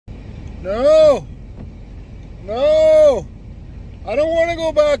No! No! I don't want to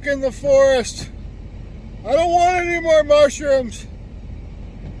go back in the forest. I don't want any more mushrooms.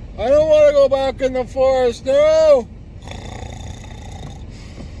 I don't want to go back in the forest. No!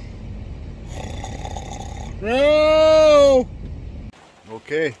 No!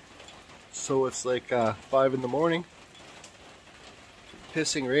 Okay, so it's like 5 in the morning.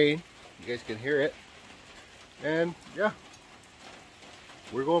 Pissing rain. You guys can hear it. And yeah,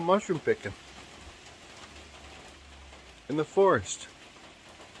 we're going mushroom picking. In the forest.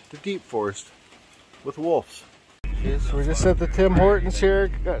 The deep forest. With wolves. Okay, so we're just at the Tim Hortons here.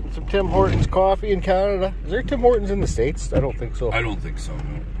 Got some Tim Hortons coffee in Canada. Is there Tim Hortons in the States? I don't think so. I don't think so,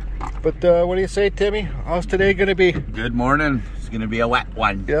 no. But what do you say, Timmy? How's today going to be? Good morning. It's going to be a wet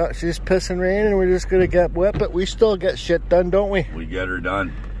one. Yeah, it's just pissing rain and we're just going to get wet, but we still get shit done, don't we? We get her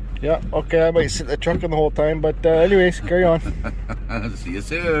done. Yeah, okay, I might sit in the truck the whole time, but anyways, carry on. See you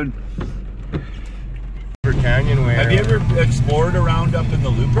soon. Canyon where... Have you ever explored around up in the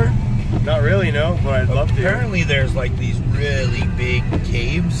Looper? Not really, no, but I'd love to. Apparently there's like these really big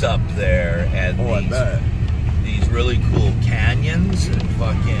caves up there and these really cool canyons and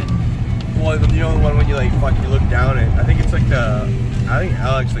fucking... Well, you know the one when you like fucking look down it. I think it's like I think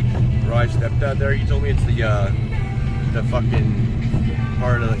Alex, like Ryan's stepdad there, he told me it's the fucking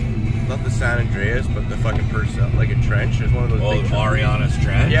part of not the San Andreas, but the fucking like a trench. It's one of those big Marianas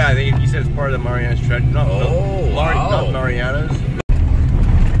Trench? Yeah, I think he said it's part of the Marianas Trench. Not Marianas.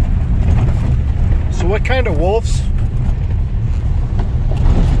 So what kind of wolves?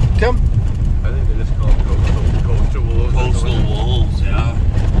 Tim? I think they're just called coastal wolves. Coastal wolves, yeah.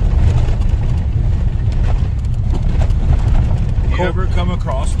 You ever come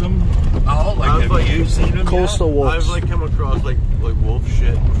across them? Oh, like have you seen them? Coastal wolves. I've like come across like wolf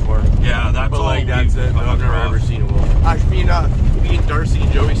shit before. Yeah, that's all. Like that's it. I've never ever seen a wolf. Actually, me and Darcy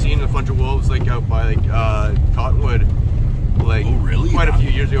and Joey seen a bunch of wolves like out by like Cottonwood. Like quite a few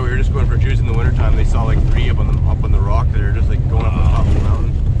years ago, we were just going for juice in the wintertime. They saw like 3 up on the rock there, just like going up on top of the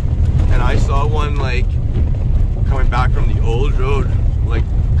mountain. And I saw one like coming back from the old road, like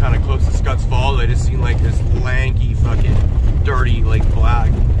kind of close to Scott's Falls. I just seen like this lanky fucking dirty like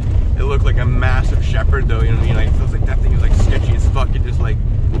black. It looked like a massive shepherd though, you know what I mean? Like it feels like that thing was like sketchy as fuck. It just like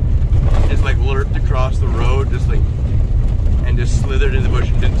lurked across the road, just like, and just slithered in the bush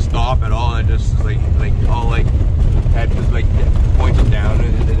and didn't stop at all. And it just like all like head was like pointed down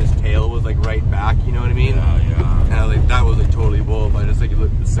and then his tail was like right back, you know what I mean? Yeah. And like that was like totally wolf. I just like it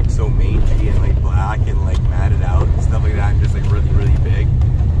looked just like so mangy and like black and like matted out and stuff like that, and just like really big.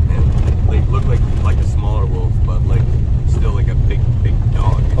 And like looked like a smaller wolf, but like still like a big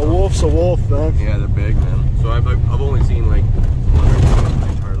dog. A wolf's a wolf, man. Yeah, they're big, man. So I've only seen like one my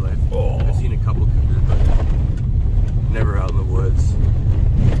entire life. Oh. I've seen a couple cougars, but never out in the woods.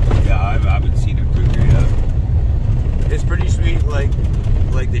 Yeah, I haven't seen a cougar yet. It's pretty sweet, like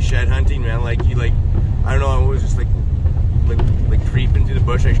the shed hunting, man. Like you like, I don't know, I'm always just like creeping through the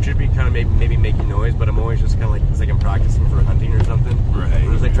bush. I should be kind of maybe making noise, but I'm always just kind of like, it's like I'm practicing for hunting or something. Right.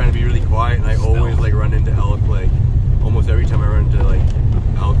 I'm just like trying to be really quiet, and I always like run into elk, like almost every time I run into like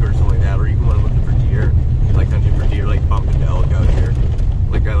elk or something like that, or even when I'm looking for deer, like hunting for deer, like bump into elk out here.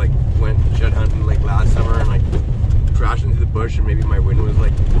 Like I like went shed hunting like last summer and like crashed into the bush, and maybe my wind was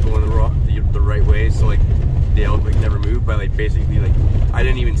like going the right way, so like the elk like never moved, but like basically like I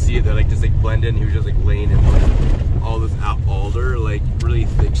didn't even see it. They like just like blend in. He was just like laying in like all this alder, like really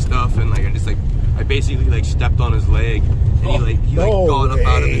thick stuff, and like I basically like stepped on his leg, and he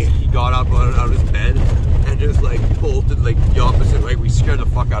got up out of his bed and just like bolted like the opposite way. We scared the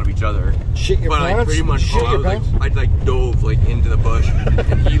fuck out of each other. Shit your pants? I pretty much I like dove like into the bush,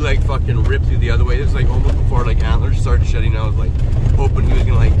 and he like fucking ripped through the other way. This was like almost before like antlers started shedding. I was like hoping he was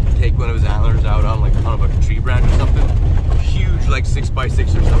gonna like take one of his antlers out on a tree branch or something. Huge like 6x6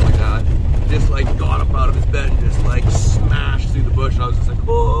 or something like that. Just like got up out of his bed and just like smashed through the bush, and I was just like,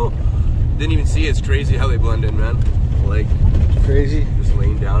 oh, didn't even see it. It's crazy how they blend in, man. Like it's crazy. Just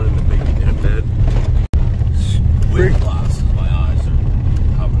laying down in the big bed. Wind glasses, my eyes are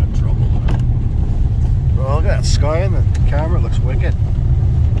having trouble. Well, look at that sky and the camera looks wicked.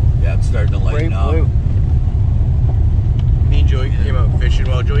 Yeah, it's starting to lighten up. Blue. Me and Joey came out fishing.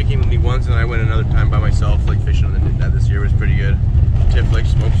 Well, Joey came with me once, and I went another time by myself, like fishing on the net this year. It was pretty good. Tiff like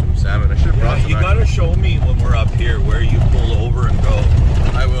smoked some salmon. I should have brought some. You gotta show me when we're up here where you pull over and go.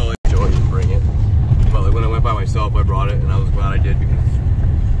 I will. Like, Joey can bring it. But like when I went by myself, I brought it, and I was glad I did, because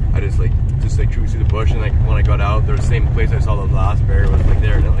I just cruised through the bush, and like when I got out, there was the same place I saw the last bear was like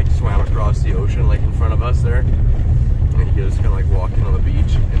there, and it like swam across the ocean like in front of us there, and he was kind of like walking on the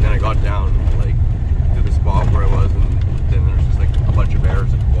beach, and then I got down like to the spot where I was, and then there's just like a bunch of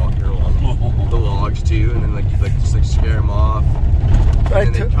bears like walking along like just like scare them off,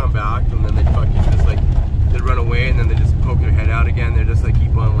 and then they'd come back, and then they'd fucking just like they'd run away, and then they just poke their head out again. They're just like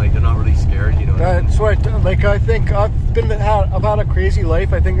keep on like they're not really scared, you know. That's what like I think I've had a crazy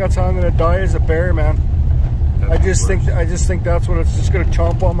life. I think that's how I'm gonna die as a bear, man. I just think that's what it's just gonna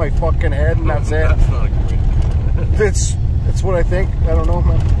chomp on my fucking head, and that's it. That's not a good way to do it. It's what I think. I don't know,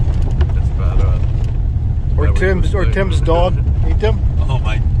 man. That's bad. Or Tim's dog. Hey, Tim. Oh,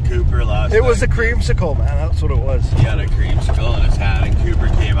 my Cooper last It was a creamsicle, man. That's what it was. He had a creamsicle in his hand, and Cooper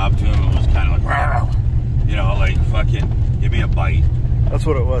came up to him and was kind of like, "Rawr," you know, like fucking give me a bite. That's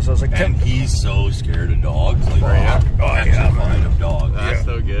what it was. I was like, and he's so scared of dogs. Like, petrified of dogs. That's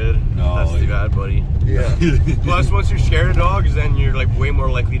so good. No, that's too bad, buddy. Yeah. Plus, once you're scared of dogs, then you're like way more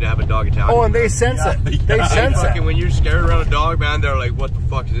likely to have a dog attack. Oh, and they sense it. They sense it. When you're scared around a dog, man, they're like, "What the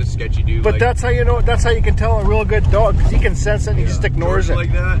fuck is this sketchy dude?" But like, that's how you know. That's how you can tell a real good dog, because he can sense it and he just ignores it.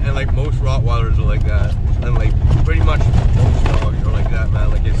 Like that, and like most Rottweilers are like that, and like pretty much most dogs are like that, man.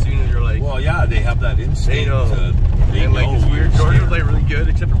 Like as soon as you're like, well, yeah, they have that instinct. They know. They and like know it's weird. Georgia's like really good,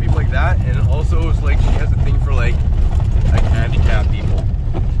 except for people like that, and also it's like she has a thing for like handicapped people.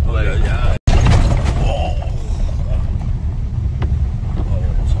 Like, yeah. Oh,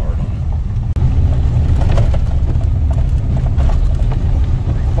 that was hard on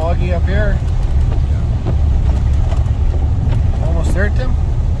Pretty foggy up here. Yeah. Almost there, Tim?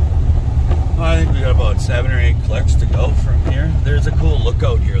 I think we got about 7 or 8 clicks to go from here. There's a cool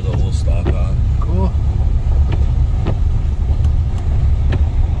lookout here that we'll stop at. Cool.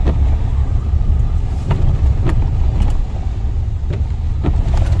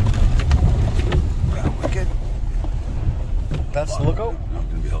 That's the lookout? I'm not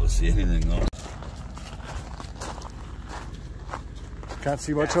going to be able to see anything though. Can't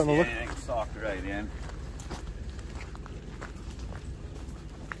see much on the look. Socked right in.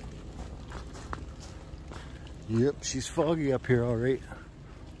 Yep, she's foggy up here, all right.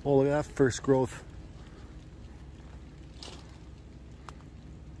 Oh, look at that first growth.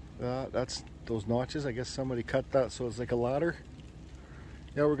 That's those notches. I guess somebody cut that so it's like a ladder.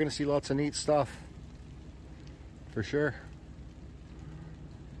 Yeah, we're gonna see lots of neat stuff. For sure.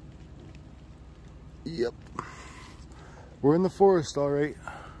 Yep. We're in the forest, all right.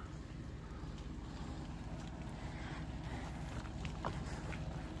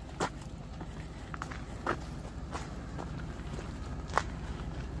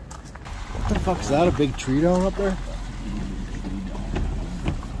 What the fuck is that? A big tree down up there?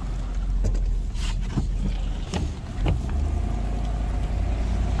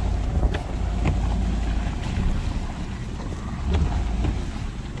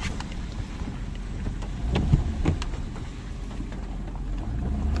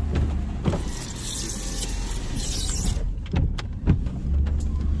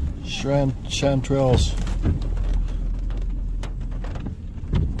 Chanterelles.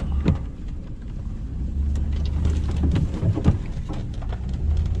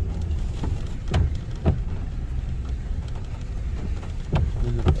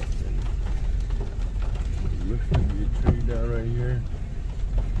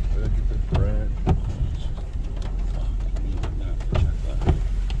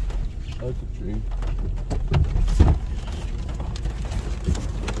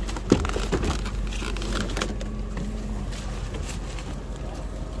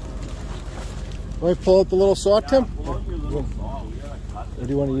 Want to pull out the little saw, Tim? Pull out your little saw. We gotta cut this. Or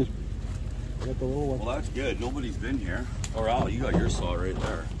do you want to use? I got the little one. Well, that's good. Nobody's been here. Or Al, you got your saw right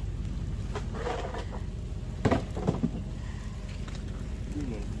there.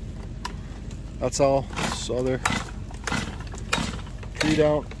 That's all. Saw there. Tree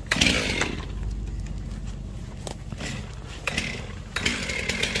down.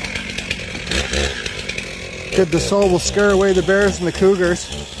 Good. The saw will scare away the bears and the cougars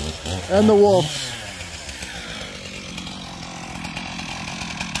and the wolves.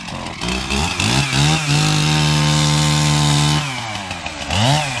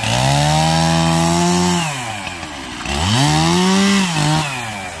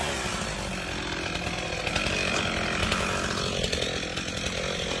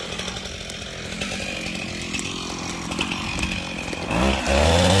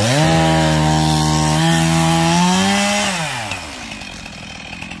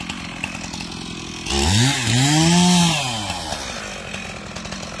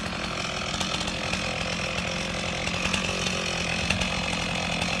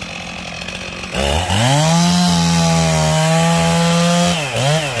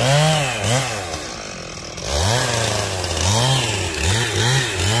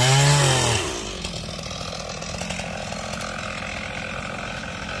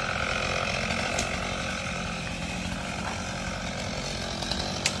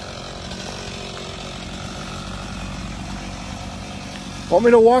 Want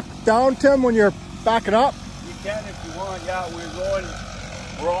me to walk down, Tim, when you're backing up? You can if you want. Yeah,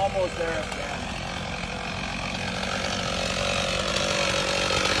 we're almost there at the end.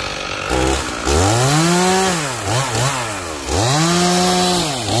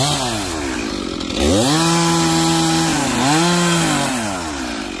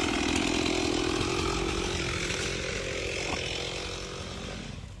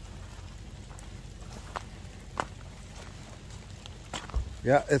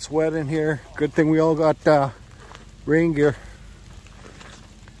 Yeah, it's wet in here. Good thing we all got rain gear.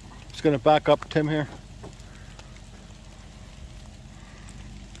 Just gonna back up Tim here.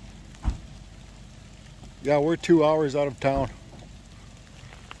 Yeah, we're 2 hours out of town.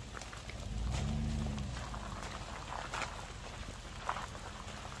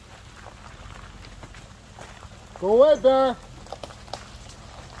 Go away, bear.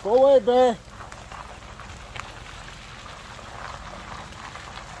 Go away, bear.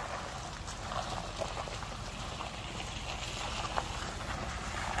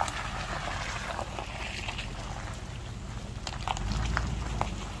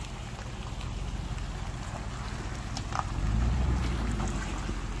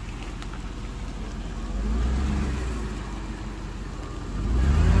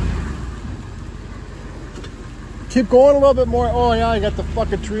 Keep going a little bit more. Oh yeah, I got the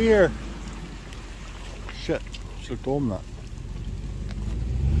fucking tree here. Shit, should have told him that.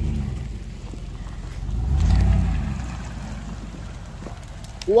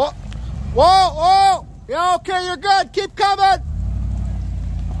 What? Whoa, whoa! Yeah, okay, you're good. Keep coming.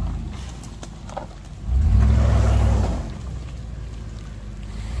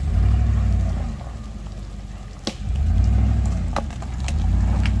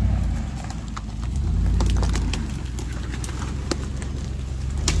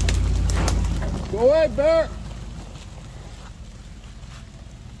 Go ahead, bear.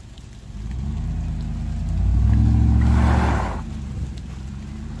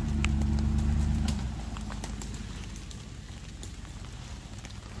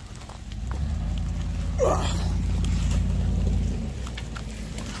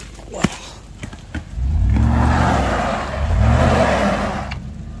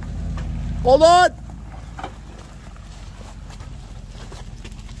 Hold on.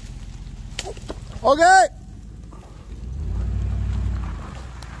 Okay.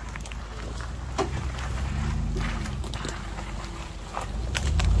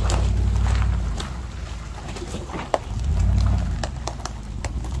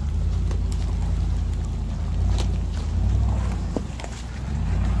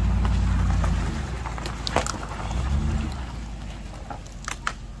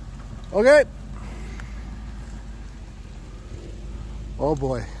 Okay. Oh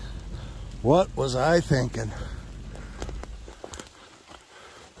boy. What was I thinking?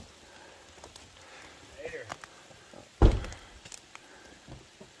 Later.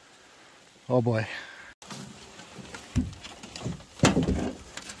 Oh boy.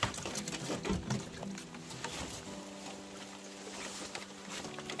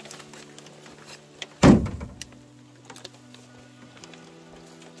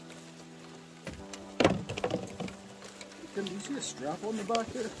 Do you see a strap on the back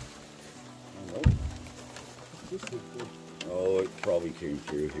there? Oh, it probably came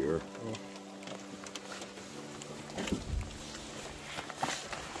through here. Oh.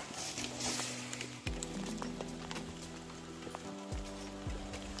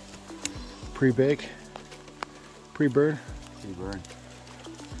 Pre-bake? Pre-burn? Pre-burn.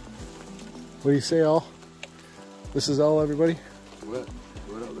 What do you say, Al? This is Al, everybody? What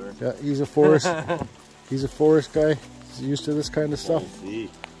out there? Yeah, he's a forest. He's a forest guy. He's used to this kind of stuff. He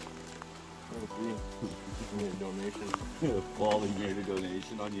made a donation. Wally made a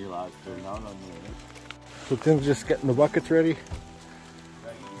donation on your last turnout on there. So Tim's just getting the buckets ready.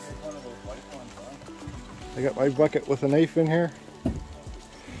 I got my bucket with a knife in here.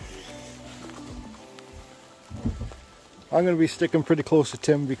 I'm going to be sticking pretty close to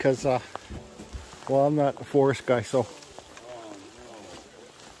Tim because, well, I'm not a forest guy, so.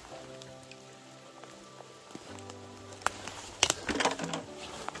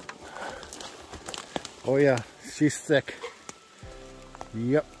 Oh yeah, she's thick.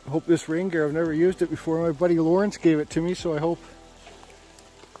 Yep, hope this rain gear, I've never used it before. My buddy Lawrence gave it to me, so I hope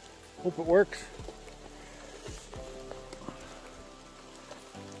it works.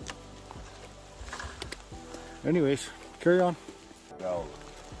 Anyways, carry on.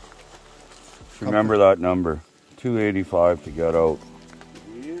 Remember that number, 285 to get out.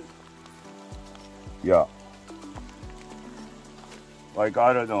 Yeah. Like,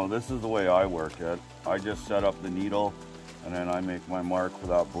 I don't know, this is the way I work it. I just set up the needle And then I make my mark for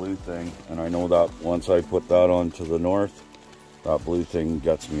that blue thing. And I know that once I put that on to the north, that blue thing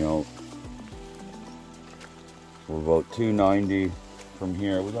gets me out. We're about 290 from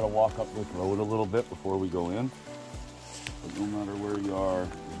here. We gotta walk up this road a little bit before we go in. But no matter where you are,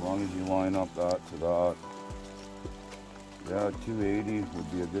 as long as you line up that to that. Yeah, 280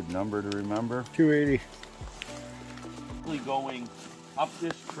 would be a good number to remember. 280. Going up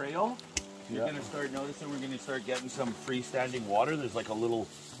this trail, you're gonna start noticing we're gonna start getting some freestanding water. There's like a little,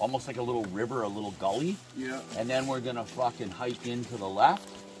 almost like a little river, a little gully. Yeah. And then we're gonna fucking hike into the left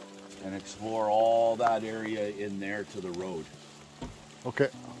and explore all that area in there to the road. Okay.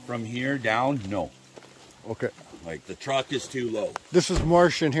 From here down, no. Okay. Like the truck is too low. This is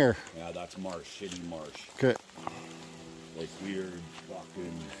marsh in here. Yeah, that's marsh, shitty marsh. Okay. Like weird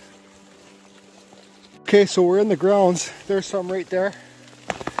fucking... Okay, so we're in the grounds. There's some right there.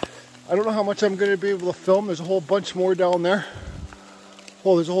 I don't know how much I'm going to be able to film. There's a whole bunch more down there.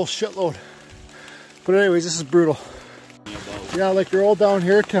 Oh, there's a whole shitload. But anyways, this is brutal. Yeah, like you're all down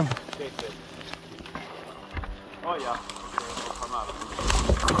here, Tim. Oh yeah.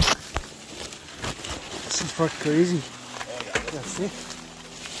 This is fucking crazy. Yeah,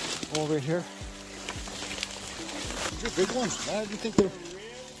 see? All right here. These are big ones. Man, do you think they're...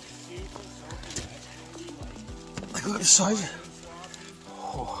 Like, look at the size.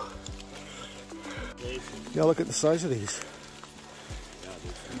 Oh. Yeah, look at the size of these.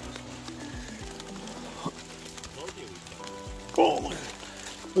 Oh, look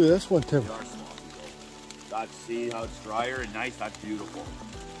at this one, Tim. That's, see how it's drier and nice? That's beautiful.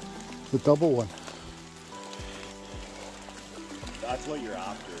 The double one. That's what you're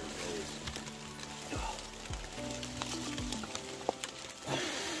after.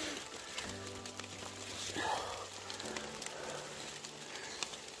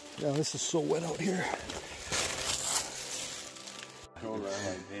 Yeah, this is so wet out here.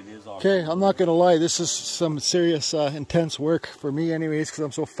 Okay, I'm not gonna lie, this is some serious intense work for me anyways, because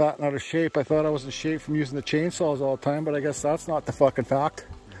I'm so fat and out of shape. I thought I was in shape from using the chainsaws all the time, but I guess that's not the fucking fact.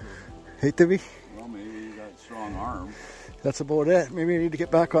 Hate to be. Well, maybe you got strong arm. That's about it. Maybe I need to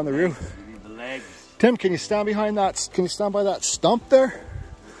get back on the roof. You need the legs. Tim, can you stand behind that? Can you stand by that stump there?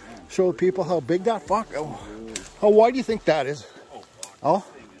 Show people how big that fuck. Oh, how wide do you think that is? Oh,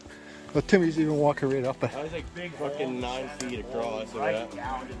 but Timmy's even walking right up it. That was like big fucking 9 feet across. Right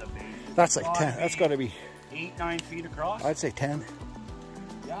down to the base. That's like 10. That's got to be 8-9 feet across. I'd say 10.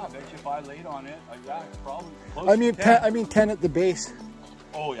 Yeah, I bet you if I laid on it, like that, it's probably close I mean, to 10. 10. I mean 10 at the base.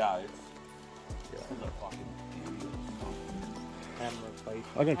 Oh yeah, it's a fucking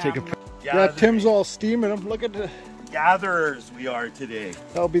I'm gonna take a. Yeah, Gathering. Tim's all steaming them. Look at the. gatherers we are today.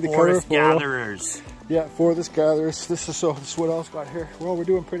 That'll be the Forest color photo. gatherers. Yeah, for this gatherers. This is what else got here. Well, we're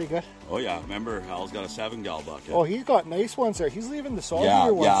doing pretty good. Oh yeah, remember Hal's got a 7-gal bucket. Oh, he's got nice ones there. He's leaving the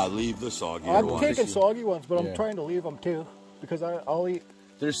soggier ones. Yeah, leave the soggier I'm ones. taking soggy ones, but I'm trying to leave them too because I'll eat.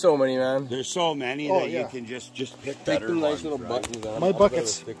 There's so many, man. There's so many Oh, that yeah. you can just pick Take better the nice ones, little right? buttons on. My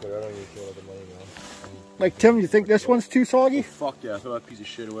buckets. I don't even feel like the money, man. Like Tim, you think this one's too soggy? Fuck yeah, throw that piece of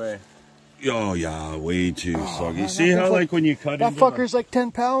shit away. Oh yeah, way too soggy. man, See that how thing's like when you cut That into fucker's like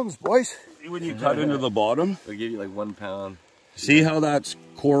 10 pounds, boys. when you cut into the bottom, They'll give you like 1 pound. see how that's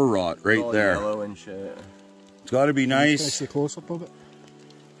core rot right All there. yellow and shit. It's got to be Can I nice. see a close up of it?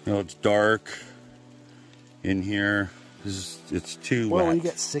 You know, it's dark in here. It's too Well, wet. you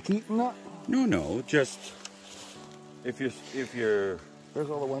get sick eating that. No, just if you're. There's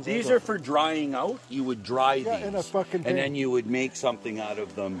all the ones. I These got. are for drying out. You would dry Yeah, these, in a fucking and thing. then you would make something out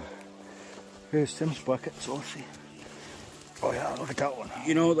of them. Here's Tim's bucket. So let's see. Oh yeah, look at that one.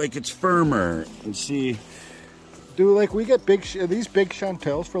 You know, like it's firmer. And see Do like we get these big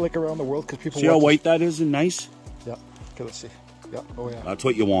chanterelles for like around the world because people. how watch white that is and nice. Yeah. Okay, let's see. Yeah. Oh yeah. That's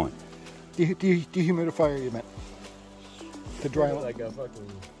what you want. Dehumidifier, you meant to dry them. Like a fucking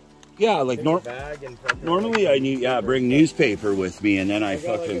Yeah, like bag and fucking normally I need bring newspaper with me, and then I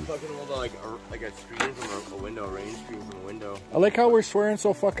got fucking. like a fucking old like a screen from a window, a rain screen from a window. I like how we're swearing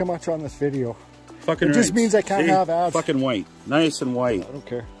so fucking much on this video. Fucking It just right. means I can't See? have ads. Fucking white, nice and white, I don't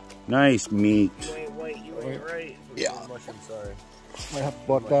care. nice meat. You ain't right. Yeah. Mushroom, sorry. Might have to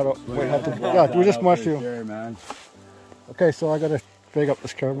block that up. Might have to. Yeah, do just mushroom. There, man. Okay, so I gotta big up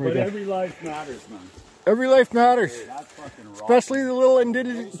this camera But again. every life matters, man. Every life matters, That's fucking rock. especially the little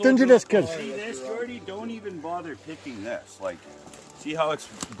indigenous kids. See this, Jordy? Don't even bother picking this. Like, see how it's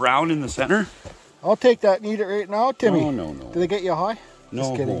brown in the center? I'll take that and eat it right now, Timmy. No. Did they get you high? No.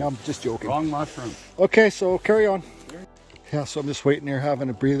 Just kidding. I'm just joking. Wrong mushroom. Okay, so carry on. Yeah, so I'm just waiting here having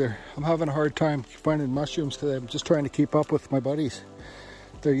a breather. I'm having a hard time finding mushrooms because I'm just trying to keep up with my buddies.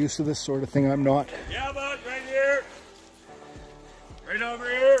 They're used to this sort of thing. I'm not. Yeah, bud, right here. Right over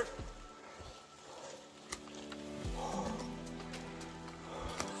here.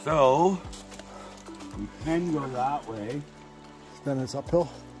 So, we can go that way. Then it's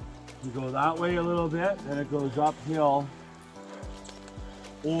uphill. We go that way a little bit, then it goes uphill.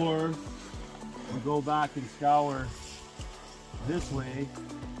 Or we go back and scour this way,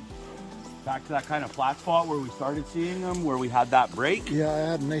 back to that kind of flat spot where we started seeing them, where we had that break. Yeah, I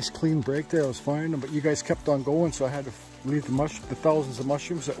had a nice clean break there. I was fine, but you guys kept on going, so I had to leave the thousands of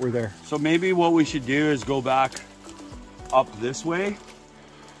mushrooms that were there. So maybe what we should do is go back up this way,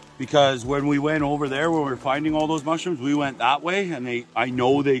 because when we went over there, when we were finding all those mushrooms, we went that way, and I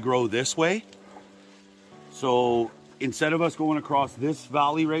know they grow this way. So instead of us going across this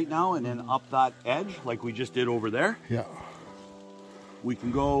valley right now and then up that edge like we just did over there, yeah, we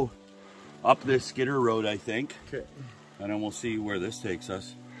can go up this skidder road, I think. Okay. And then we'll see where this takes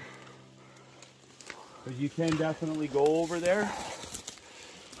us. Because you can definitely go over there.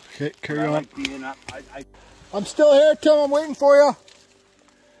 Okay, carry on. Like being up, I'm still here, Tim. I'm waiting for you.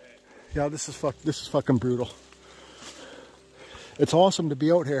 Yeah, this is fucking brutal. It's awesome to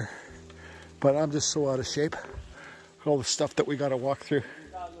be out here, but I'm just so out of shape. All the stuff that we got to walk through.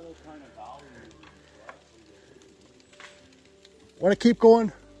 Want to keep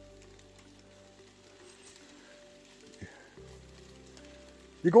going?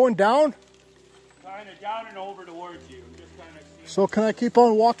 You're going down? Kind of down and over towards you. Just kind of seeing. So can I keep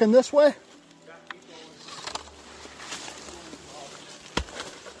on walking this way? Yeah, keep going.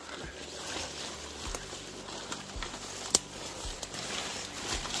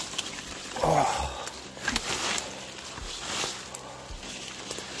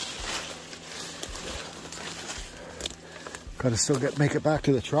 Gotta still make it back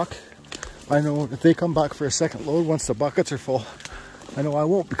to the truck. I know if they come back for a second load once the buckets are full, I know I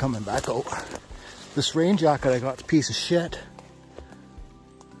won't be coming back out. This rain jacket I got is a piece of shit.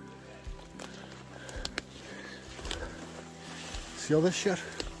 See all this shit?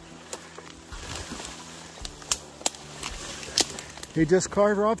 Hey, just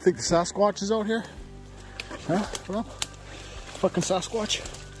car, Rob, think the Sasquatch is out here? Huh, Rob? Fucking Sasquatch.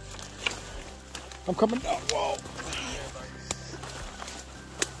 I'm coming down. Whoa.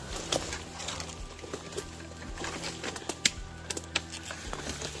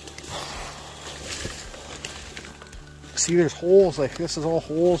 See, there's holes, like this is all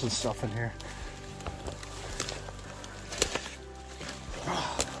holes and stuff in here.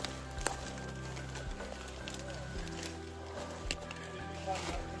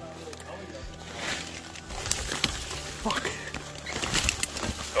 Fuck.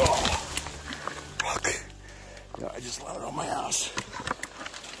 Oh. Fuck. Yeah, I just landed on my ass.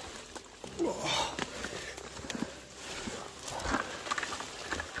 Oh.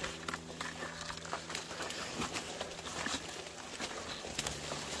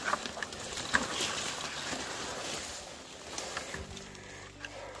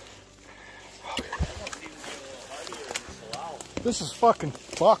 This is fucking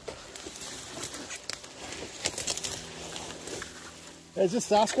fucked. Is this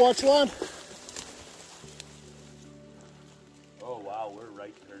Sasquatch land? Oh wow, we're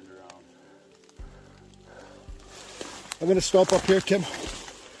right turned around. I'm gonna stop up here, Tim.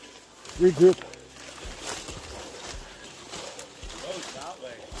 Regroup. Oh, that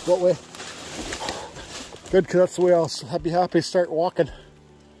way. What way? Good, because that's the way I'll be happy to start walking.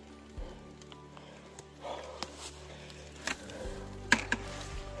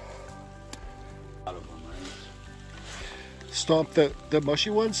 Stomp the mushy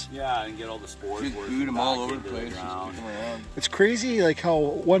ones? Yeah, and get all the spores. Just boot them all over the place. It's crazy, like how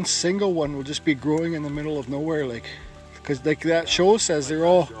one single one will just be growing in the middle of nowhere, like, because like that show says they're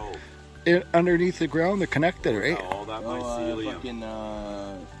all underneath the ground, they're connected, right? Yeah, all that mycelium. Fucking,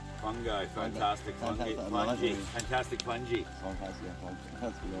 fungi, fantastic fungi, fungi, fantastic fungi. Fungi,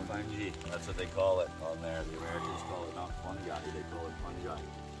 that's what they call it on there. The Americans call it not fungi, they call it fungi.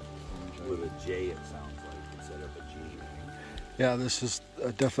 With a J it sounds like instead of a G. Yeah, this is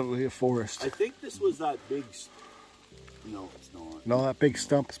definitely a forest. I think this was that big. No, it's not. No, that big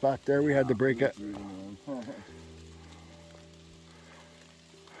stump's back there. We had to break it.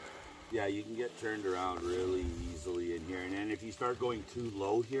 Yeah, you can get turned around really easily in here. And then if you start going too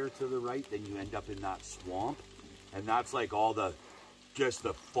low here to the right, then you end up in that swamp. And that's like all the, just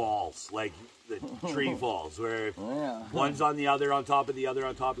the falls, like the tree falls, where one's on the other, on top of the other,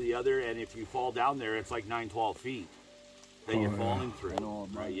 on top of the other. And if you fall down there, it's like 9, 12 feet that you're falling through.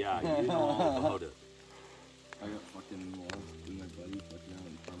 Right, yeah, you know all about it. I got fucking walls with my buddy fucking out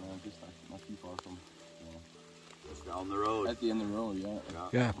in front of just not too far from. Just down the road. At the end of the road, yeah.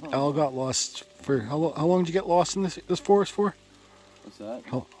 Yeah, Al got lost for how long did you get lost in this forest for? A that.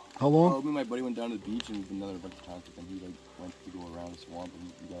 How long? Me and my buddy went down to the beach and we've been another bunch of times, but then he like went to go around the swamp and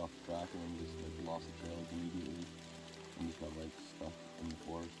he got off the track and then just like lost the trail like immediately and just got like stuck in the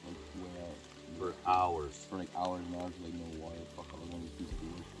forest like way out. For hours. For like hours and hours, like no water. Fuck, I was on this piece of the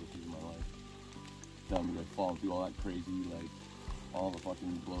worst pictures of my life. Telling me like falling through all that crazy like all the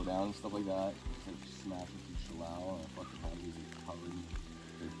fucking blowdown and stuff like that. Just like smashing through Shallow and I fucking had these like covered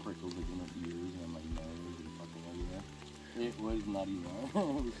like prickles like in my ears and my nose and fucking everywhere. It was not even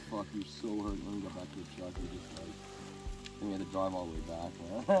it was fuck, you were so hurt when we got back to the truck. We just like and we had to drive all the way back,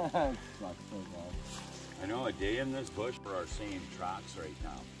 man. It sucked so bad. I know a day in this bush for our same tracks right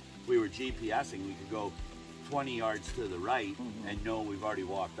now. If we were GPSing, we could go 20 yards to the right and know we've already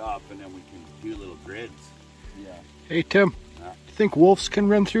walked up, and then we can do little grids. Yeah. Hey Tim, do you think wolves can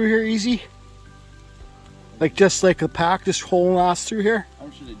run through here easy? Like just like a pack just hauling ass through here?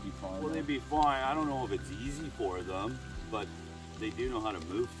 I'm sure they'd be fine. Well, they'd be fine. I don't know if it's easy for them, but they do know how to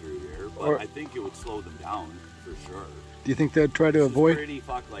move through here. But I think it would slow them down for sure. Do you think they'd try to avoid? Pretty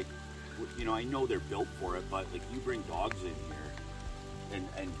like, you know, I know they're built for it, but like you bring dogs in here,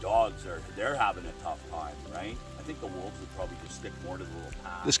 and dogs they're having a tough time, right? I think the wolves would probably just stick more to the little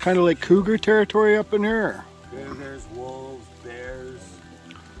path. It's kind of like cougar territory up in here. There's wolves, bears,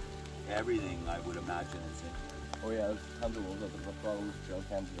 everything I would imagine is in here. Oh yeah, there's tons of wolves out there. That's why all those trail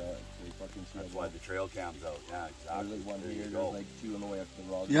cams are out. So you fucking see That's why the trail cam's out. Yeah, exactly. There's like one here, there's like two on the way up to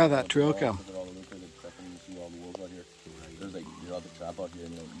the rock. Yeah, that trail cam. You see all the wolves out here. There's like you're out the trap out here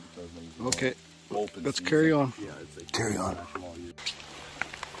and then you throw them. Okay, Open let's season. carry on. Yeah, it's like carry on.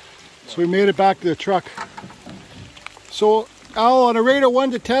 So we made it back to the truck. So Al, on a rate of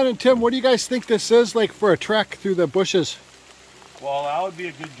 1 to 10, and Tim, what do you guys think this is like for a trek through the bushes? Well, Al would be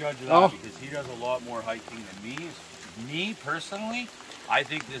a good judge of that because he does a lot more hiking than me. Me, personally, I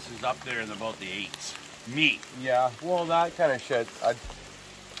think this is up there in about the 8s. Me. Yeah, well, that kind of shit.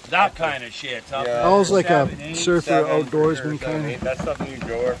 That kind of shit's up there. Al's like 7, a 8, surfer, 7, outdoorsman sure, kind of. That stuff in New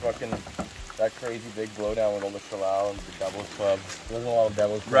Joe are fucking, that crazy big blowdown with all the Shallow and the Devil's Club. There's a lot of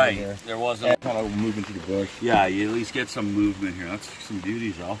Devil's Club in here. Right, there wasn't. Kind of moving to the bush. Yeah, you at least get some movement here. That's some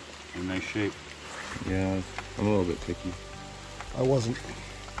beauties, Al. In nice shape. Yeah, I'm a little bit picky. I wasn't.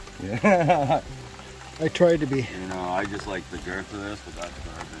 Yeah. I tried to be. You know, I just like the girth of this, but that's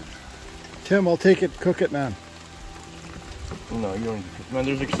garbage. Tim, I'll take it, cook it, man. No, you don't. Man,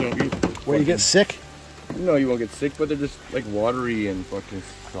 there's like so. Where you get sick? No, you won't get sick, but they're just like watery and fucking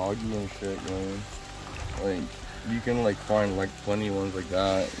soggy and shit, man. Like you can like find like plenty of ones like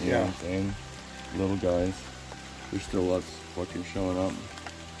that. You know what I'm saying? Little guys. There's still lots fucking showing up.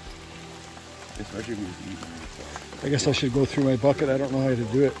 Especially if you're just eating yourself. I guess I should go through my bucket. I don't know how to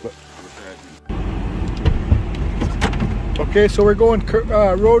do it, but. Okay, so we're going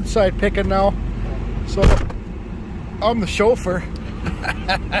roadside picking now. So I'm the chauffeur.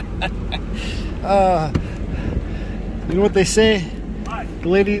 You know what they say? The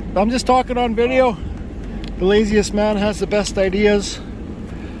lady, I'm just talking on video. The laziest man has the best ideas.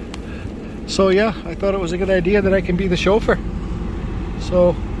 So yeah, I thought it was a good idea that I can be the chauffeur.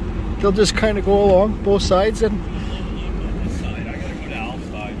 So they'll just kind of go along both sides and. I gotta go to Al's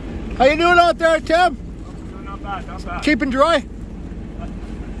side. How you doing out there, Tim? Not bad, not bad. Keeping dry?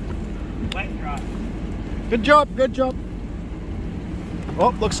 Wet and dry. Good job, good job. Oh,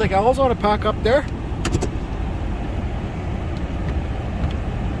 looks like Al's on a pack up there.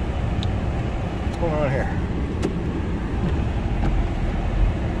 What's going on here?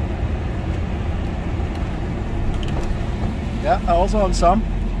 Yeah, Al's on some.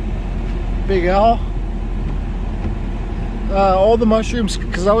 Big Al. All the mushrooms,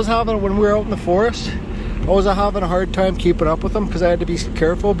 because I was having, when we were out in the forest, I was having a hard time keeping up with them because I had to be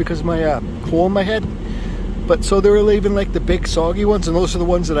careful because of my hole in my head. But so they were leaving like the big soggy ones, and those are the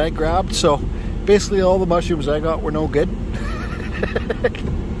ones that I grabbed. So basically all the mushrooms I got were no good.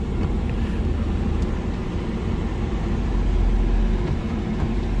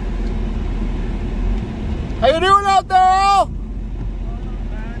 How you doing out there, Al?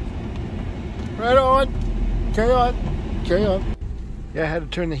 Right on. Carry on. Carry on. Yeah, I had to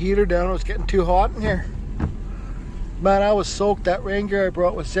turn the heater down. It was getting too hot in here. Man, I was soaked. That rain gear I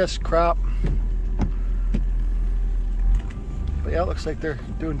brought was just crap. But yeah, it looks like they're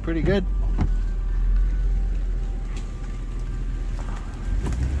doing pretty good.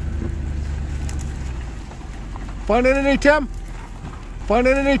 Finding any, Tim?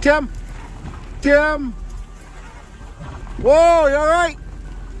 Finding any, Tim? Tim? Whoa, you alright?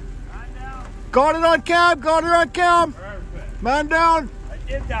 Man down. Got it on cam, got it on cam. Perfect. Man down. I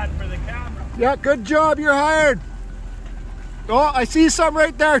did that for the camera. Yeah, good job, you're hired. Oh, I see some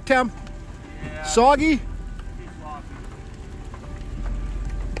right there, Tim. Yeah. Soggy? Too sloppy.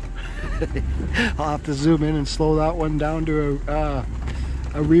 I'll have to zoom in and slow that one down to a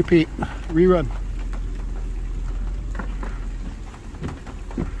rerun.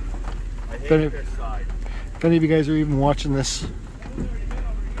 I hate this side. If any of you guys are even watching this.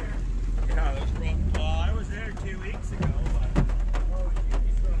 Yeah, that's rough. Well, I was there 2 weeks ago,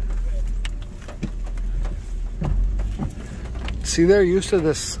 but See, they're used to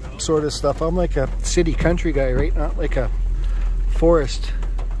this sort of stuff. I'm like a city country guy, right? Not like a forest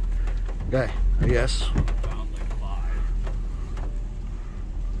guy, I guess.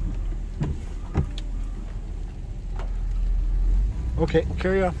 Okay,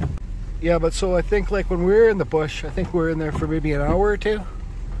 carry on. Yeah, but so I think like when we were in the bush, I think we were in there for maybe an hour or two.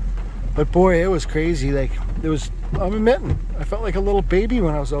 But boy, it was crazy. Like, I'm admitting, I felt like a little baby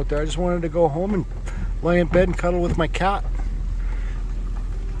when I was out there. I just wanted to go home and lie in bed and cuddle with my cat.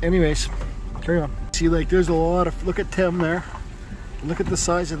 Anyways, carry on. See, like there's a lot of, look at Tim there. Look at the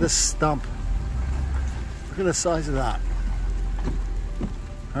size of this stump. Look at the size of that.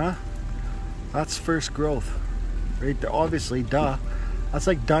 Huh? That's first growth. Right there, obviously, duh. That's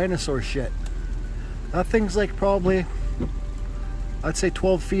like dinosaur shit. That thing's like probably, I'd say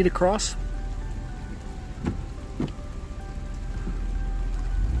 12 feet across.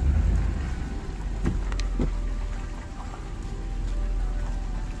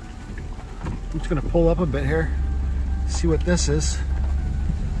 I'm just gonna pull up a bit here, see what this is.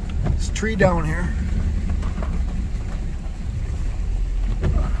 This tree down here.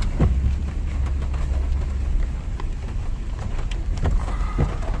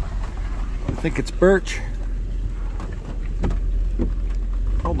 I think it's birch.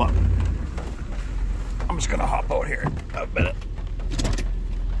 Hold on. I'm just gonna hop out here a minute.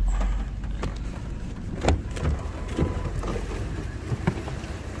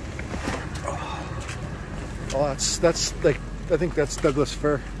 Oh, that's like, I think that's Douglas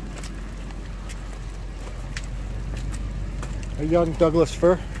fir. A young Douglas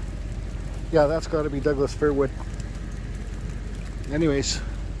fir. Yeah, that's got to be Douglas fir wood. Anyways.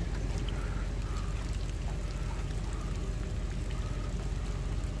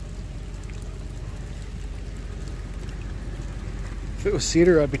 If it was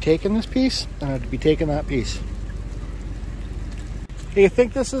cedar, I'd be taking this piece, and I'd be taking that piece. Hey, you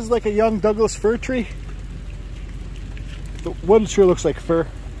think this is like a young Douglas fir tree? The wood sure looks like fir.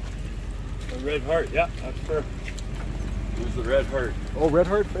 The red heart, yeah, that's fir. Who's the red heart? Oh, red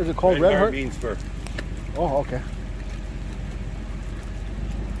heart? Is it called red heart? Means fir. Oh, okay.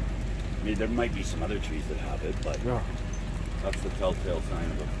 I mean, there might be some other trees that have it, but yeah, that's the telltale sign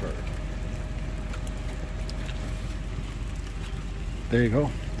of a fir. There you go.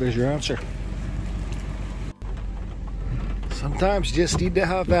 There's your answer. Sometimes you just need to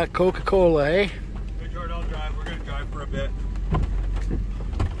have that Coca-Cola, eh? Hey, Jordan, I'll drive. We're going to drive for a bit.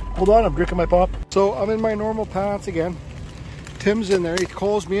 Hold on, I'm drinking my pop. So I'm in my normal pants again. Tim's in there. He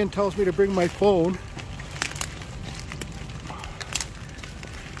calls me and tells me to bring my phone.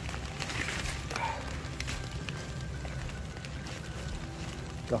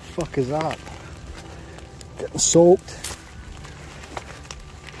 The fuck is that? Getting soaked.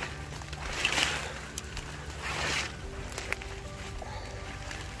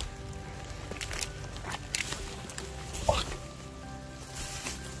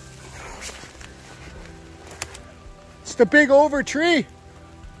 It's the big over tree.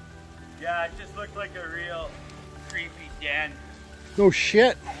 Yeah, it just looked like a real creepy den. No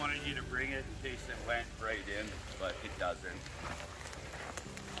shit. I wanted you to bring it in case it went right in, but it doesn't.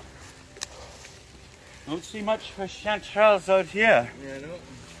 Don't see much for chanterelles out here. Yeah, I know.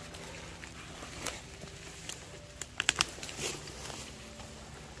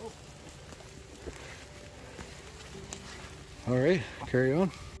 All right, carry on.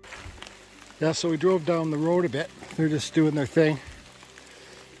 Yeah, so we drove down the road a bit. They're just doing their thing.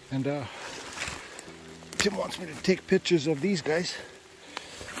 And Tim wants me to take pictures of these guys.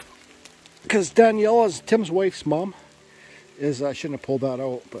 Because Danielle is Tim's wife's mom. Is, I shouldn't have pulled that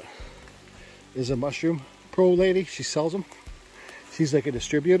out, but is a mushroom pro lady. She sells them. She's like a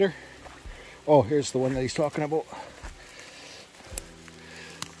distributor. Oh, here's the one that he's talking about.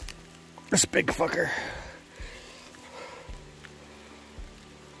 This big fucker.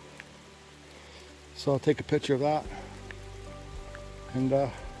 So I'll take a picture of that. And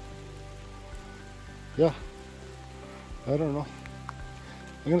yeah, I don't know.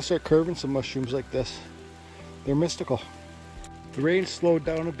 I'm gonna start curving some mushrooms like this. They're mystical. The rain slowed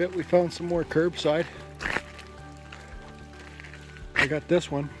down a bit. We found some more curbside. I got this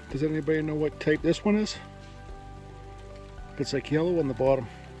one. Does anybody know what type this one is? It's like yellow on the bottom.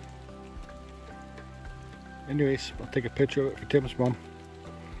 Anyways, I'll take a picture of it for Tim's mom.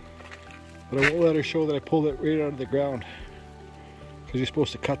 But I won't let her show that I pulled it right out of the ground. Because you're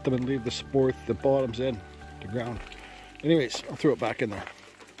supposed to cut them and leave the support, the bottoms in the ground. Anyways, I'll throw it back in there.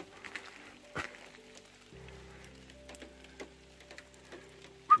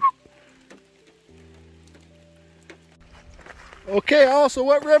 Okay, also,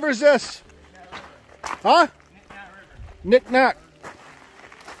 what river is this? Huh? Knick-knack.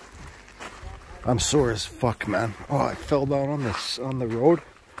 I'm sore as fuck, man. Oh, I fell down on the road,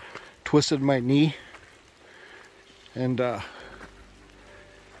 twisted my knee, and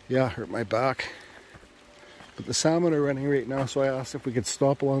yeah, hurt my back. But the salmon are running right now, so I asked if we could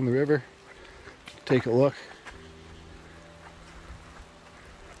stop along the river, take a look.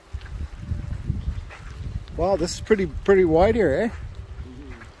 Wow, this is pretty wide here, eh?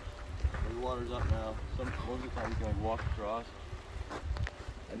 The water's up now. Most of the time you can like walk across.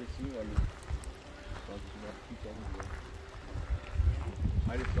 I just see one.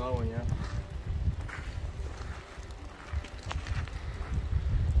 I just saw one, yeah.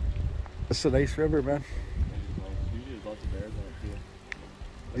 It's a nice river, man. Usually there's lots of bears on it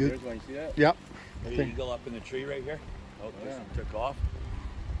too. You- Bears, when you see that? Yep. Maybe an eagle up in the tree right here. Oh, this one took off.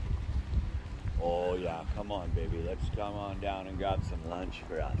 Oh yeah, come on baby, let's come on down and grab some lunch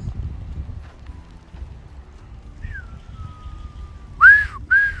for us.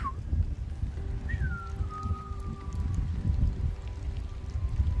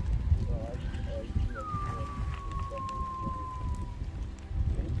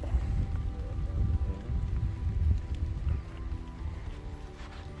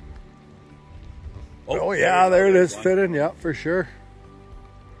 Oh yeah, there it is, fitting, yeah, for sure.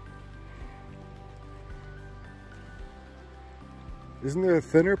 Isn't there a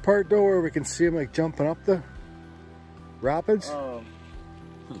thinner part though where we can see them like jumping up the rapids? Oh,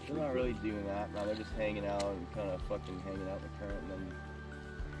 they're not really doing that. No, they're just hanging out and kind of fucking hanging out in the current. And then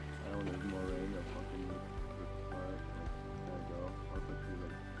I don't know, there's more rain. They'll fucking rip apart and kind of go. Or put through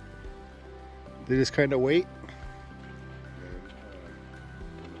like. They just kind of wait.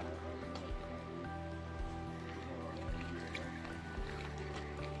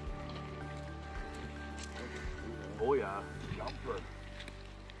 Oh yeah, jumper.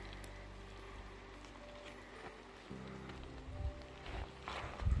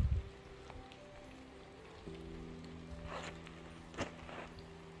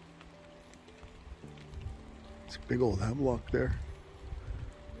 It's a big old hemlock there.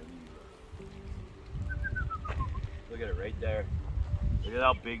 Look at it right there. Look at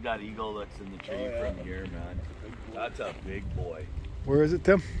how big that eagle looks in the tree from here, man. That's a big boy. Where is it,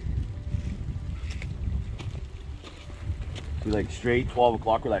 Tim? See, like straight 12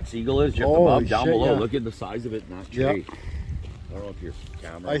 o'clock where that seagull is, just Holy above, down shit, below. yeah. Look at the size of it in that tree. Yep. I don't know if your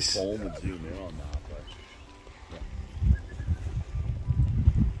camera phone would zoom in on that, but yeah.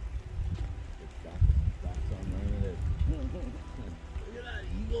 That's on right it. Look at that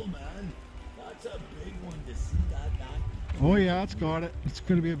eagle, man. That's a big one to see that. Oh yeah, it's got it. It's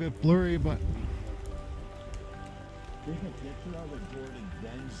going to be a bit blurry, but Take a picture of it, Jordan,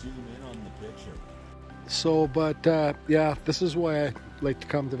 then zoom in on the picture. so, but yeah, this is why I like to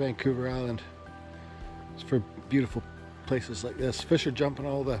come to Vancouver Island. It's for beautiful places like this. Fish are jumping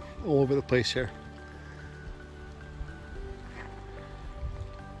all over the place here.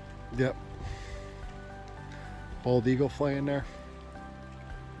 Yep. Bald eagle flying there.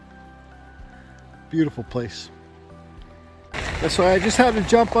 Beautiful place. That's why I just had to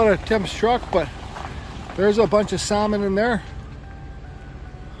jump out of Tim's truck, but there's a bunch of salmon in there.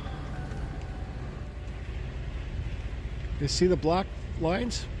 You see the black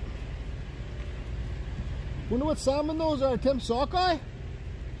lines? Wonder what salmon those are, Tim? Sockeye?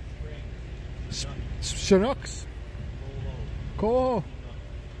 Chinooks. Coho.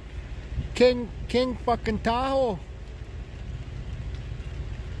 King fucking Tahoe.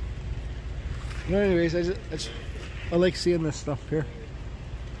 Anyways, I like seeing this stuff here.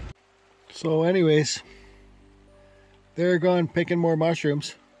 So anyways, they're gone picking more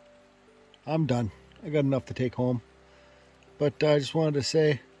mushrooms. I'm done. I got enough to take home. But I just wanted to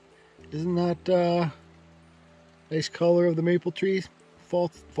say, isn't that nice color of the maple trees?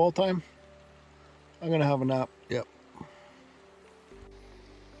 Fall time. I'm gonna have a nap. Yep.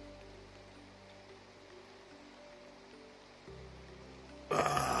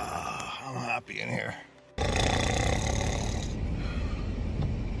 I'm happy in here.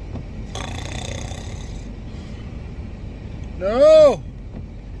 No!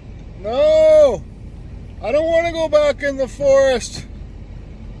 No! I don't want to go back in the forest.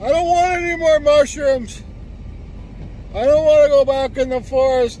 I don't want any more mushrooms. I don't want to go back in the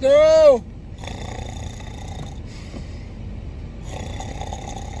forest. No!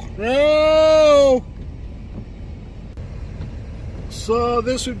 No! So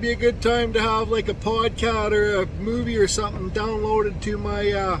this would be a good time to have like a podcast or a movie or something downloaded to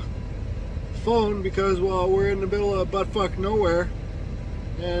my phone, because, well, we're in the middle of buttfuck nowhere,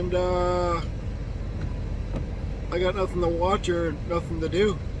 and I got nothing to watch or nothing to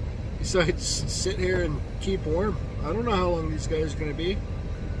do besides sit here and keep warm. I don't know how long these guys are going to be.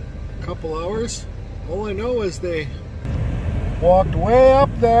 A couple hours. All I know is they walked way up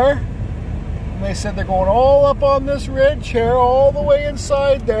there, and they said they're going all up on this ridge here, all the way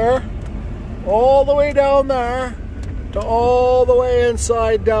inside there, all the way down there, to all the way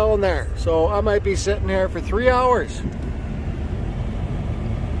inside down there. So I might be sitting here for 3 hours.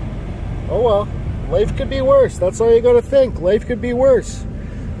 Oh well, life could be worse. That's all you gotta think. Life could be worse.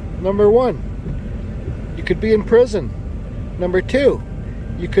 Number one, you could be in prison. Number two,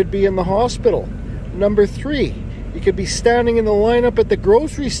 you could be in the hospital. Number three, you could be standing in the lineup at the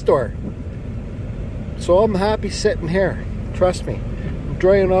grocery store. So I'm happy sitting here. Trust me. I'm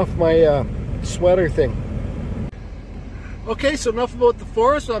drying off my sweater thing. Okay, so enough about the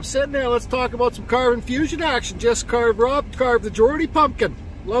forest. I'm sitting there. Let's talk about some carving fusion action. Just carved Rob. Carved the Geordie pumpkin.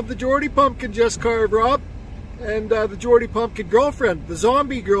 Love the Geordie pumpkin. Just carved Rob. And the Geordie pumpkin girlfriend. The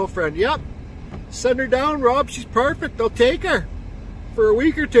zombie girlfriend. Yep. Send her down, Rob. She's perfect. I'll take her for a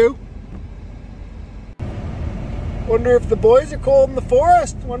week or two. Wonder if the boys are cold in the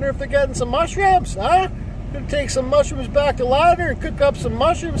forest. Wonder if they're getting some mushrooms, huh? Gonna take some mushrooms back to Ladder and cook up some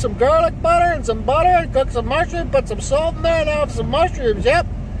mushrooms, some garlic butter and some butter, and cook some mushrooms, put some salt in there and have some mushrooms. Yep.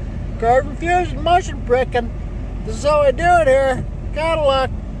 Carving fusion mushroom pricking. This is how I do it here. Cadillac.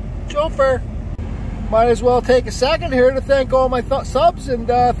 Chauffeur. Might as well take a second here to thank all my subs, and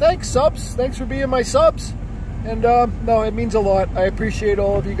thanks subs. Thanks for being my subs. And no, it means a lot. I appreciate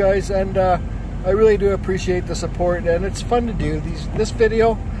all of you guys, and I really do appreciate the support, and it's fun to do this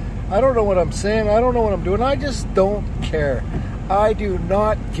video. I don't know what I'm saying. I don't know what I'm doing. I just don't care. I do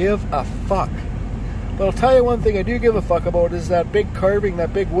not give a fuck. But I'll tell you one thing I do give a fuck about is that big carving,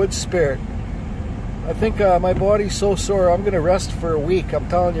 that big wood spirit. I think my body's so sore, I'm going to rest for a week. I'm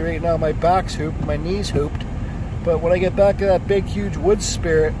telling you right now, my back's hooped, my knees hooped. But when I get back to that big, huge wood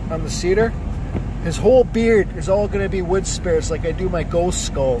spirit on the cedar, his whole beard is all going to be wood spirits like I do my ghost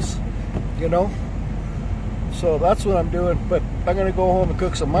skulls. You know? So that's what I'm doing. But I'm going to go home and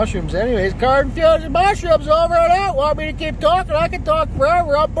cook some mushrooms anyways. Carving fusion mushrooms over and out. Want me to keep talking? I can talk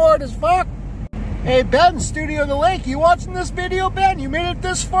forever. I'm bored as fuck. Hey, Ben, Studio the Lake. You watching this video, Ben? You made it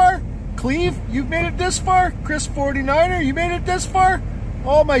this far? Cleve, you've made it this far? Chris 49er, you made it this far?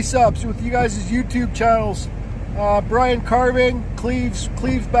 All my subs with you guys' YouTube channels. Brian Carving, Cleve's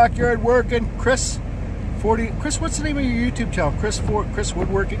Backyard Working, Chris, what's the name of your YouTube channel? Chris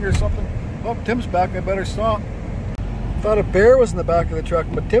Woodworking or something? Oh, Tim's back, I better stop. Thought a bear was in the back of the truck,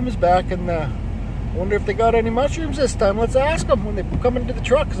 but Tim's back, and I wonder if they got any mushrooms this time. Let's ask them when they come into the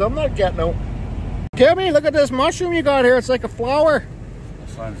truck, because I'm not getting out. Timmy, look at this mushroom you got here. It's like a flower.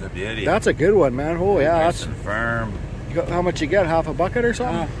 This one's a beauty. That's a good one, man. Oh, yeah. Nice and firm. You got, how much you get? Half a bucket or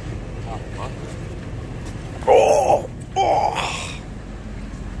something? Half a bucket. Oh!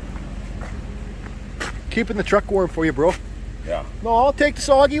 Keeping the truck warm for you, bro. Yeah. No, I'll take the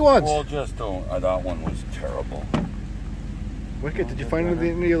soggy ones. Well, just don't. That one was terrible. Wicked, did you find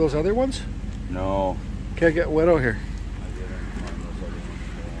any of those other ones? No. Can't get wet out here.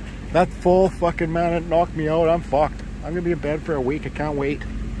 That full fucking man, it knocked me out. I'm fucked. I'm gonna be in bed for a week. I can't wait.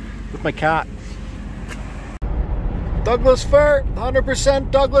 With my cat. Douglas fir,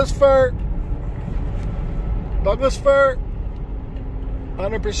 100% Douglas fir. Douglas fir.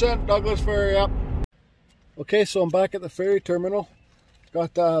 100% Douglas fir, yep. Okay, so I'm back at the ferry terminal.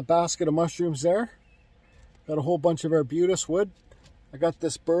 Got a basket of mushrooms there. Got a whole bunch of arbutus wood. I got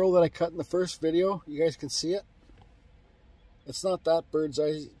this burl that I cut in the first video. You guys can see it. It's not that bird's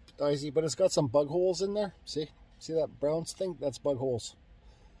eye, but it's got some bug holes in there. See that brown thing? That's bug holes.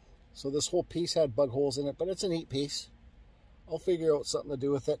 So this whole piece had bug holes in it, but it's a neat piece. I'll figure out something to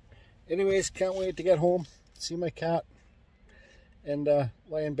do with it. Anyways, can't wait to get home, see my cat, and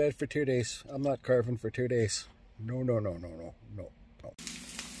lie in bed for 2 days. I'm not carving for 2 days. No.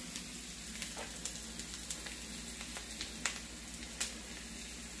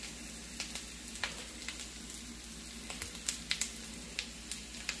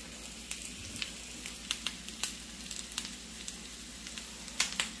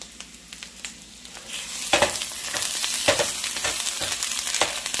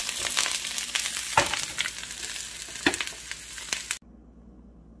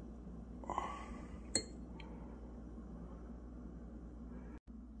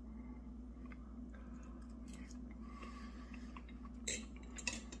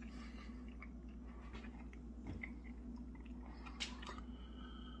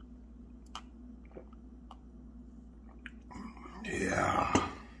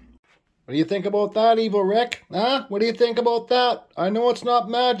 What do you think about that, Evil Rick? Huh? What do you think about that? I know it's not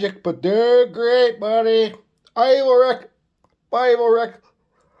magic, but they're great, buddy. Hi, Evil Rick. Bye, Evil Rick.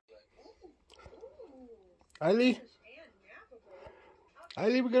 Eileen?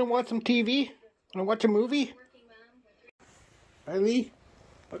 Eileen, we're going to watch some TV? Want to watch a movie? Eileen,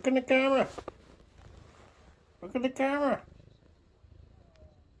 look in the camera. Look at the camera.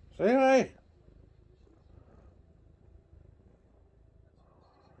 Say hi.